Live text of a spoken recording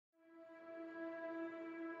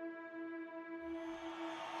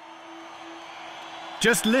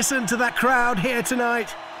Just listen to that crowd here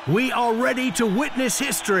tonight. We are ready to witness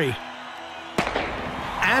history.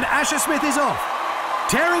 And Asher-Smith is off,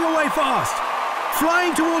 tearing away fast,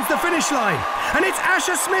 flying towards the finish line. And it's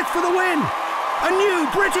Asher-Smith for the win. A new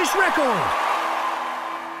British record.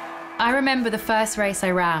 I remember the first race I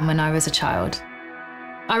ran when I was a child.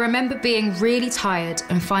 I remember being really tired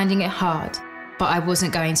and finding it hard, but I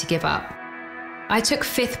wasn't going to give up. I took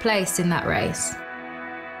 5th place in that race.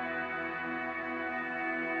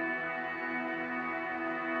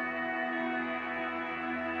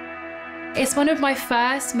 It's one of my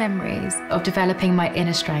first memories of developing my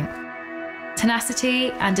inner strength. Tenacity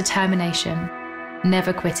and determination,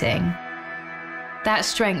 never quitting. That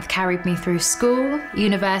strength carried me through school,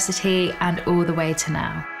 university, and all the way to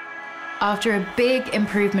now. After a big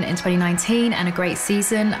improvement in 2019 and a great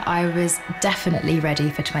season, I was definitely ready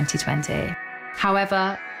for 2020.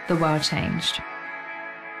 However, the world changed.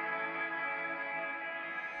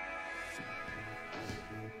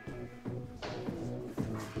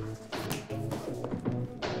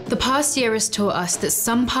 The past year has taught us that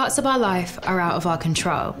some parts of our life are out of our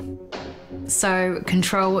control. So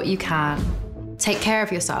control what you can. Take care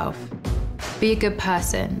of yourself. Be a good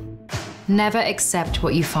person. Never accept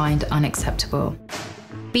what you find unacceptable.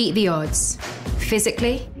 Beat the odds,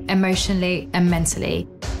 physically, emotionally, and mentally,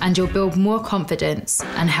 and you'll build more confidence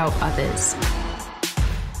and help others.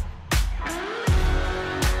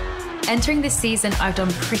 Entering this season, I've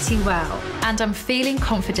done pretty well, and I'm feeling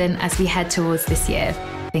confident as we head towards this year.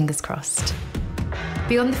 Fingers crossed.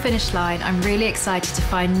 Beyond the finish line, I'm really excited to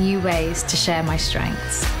find new ways to share my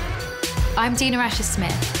strengths. I'm Dina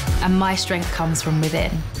Asher-Smith, and my strength comes from within.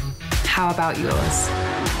 How about yours?